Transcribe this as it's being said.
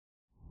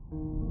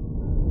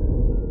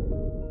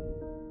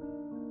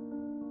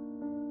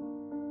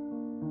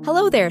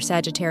Hello there,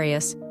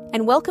 Sagittarius,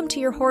 and welcome to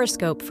your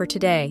horoscope for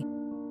today,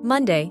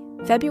 Monday,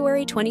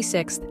 February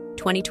 26th,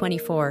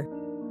 2024.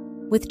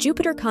 With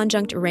Jupiter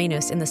conjunct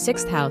Uranus in the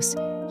 6th house,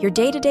 your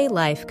day-to-day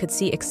life could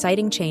see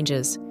exciting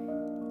changes.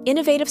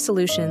 Innovative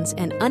solutions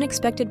and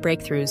unexpected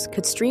breakthroughs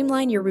could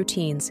streamline your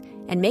routines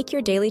and make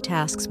your daily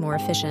tasks more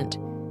efficient.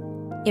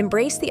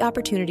 Embrace the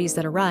opportunities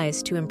that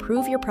arise to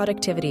improve your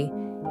productivity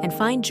and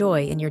find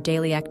joy in your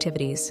daily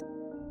activities.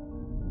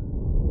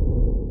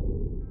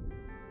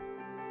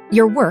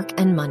 Your work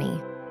and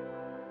money.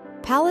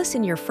 Pallas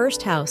in your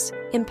 1st house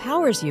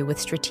empowers you with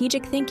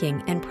strategic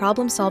thinking and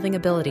problem-solving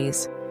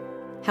abilities.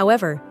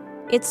 However,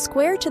 its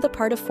square to the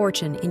part of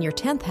fortune in your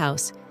 10th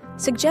house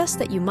suggests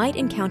that you might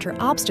encounter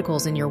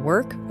obstacles in your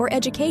work or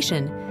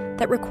education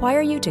that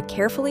require you to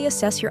carefully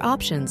assess your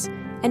options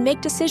and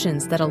make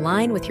decisions that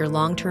align with your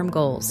long-term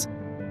goals.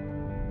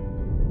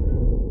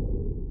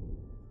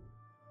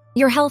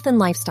 Your health and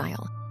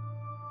lifestyle.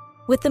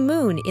 With the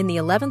moon in the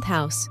 11th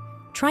house,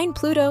 trine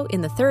Pluto in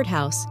the 3rd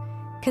house,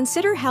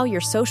 consider how your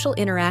social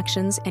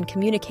interactions and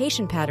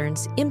communication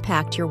patterns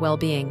impact your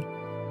well-being.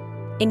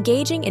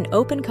 Engaging in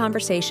open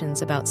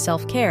conversations about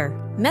self-care,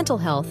 mental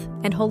health,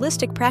 and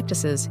holistic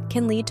practices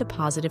can lead to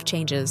positive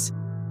changes.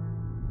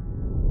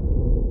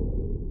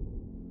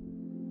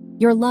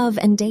 Your love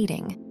and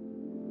dating.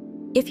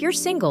 If you're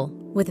single,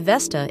 with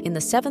Vesta in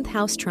the 7th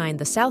house trine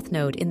the South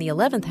Node in the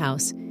 11th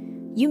house,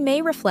 you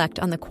may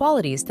reflect on the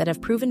qualities that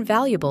have proven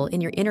valuable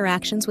in your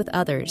interactions with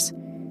others.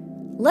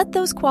 Let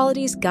those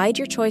qualities guide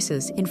your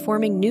choices in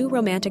forming new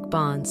romantic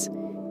bonds.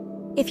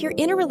 If you're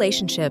in a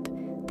relationship,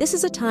 this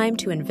is a time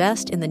to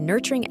invest in the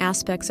nurturing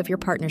aspects of your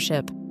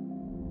partnership.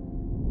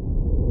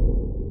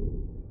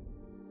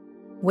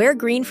 Wear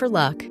green for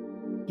luck.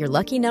 Your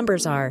lucky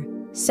numbers are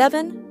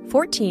 7,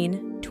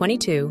 14,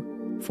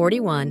 22,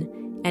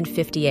 41, and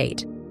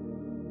 58.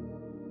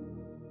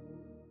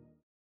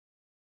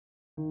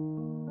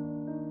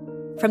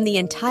 From the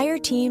entire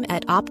team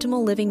at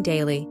Optimal Living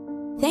Daily,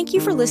 thank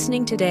you for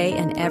listening today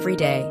and every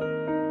day.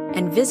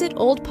 And visit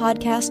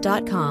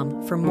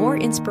oldpodcast.com for more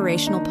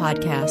inspirational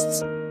podcasts.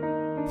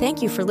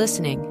 Thank you for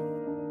listening.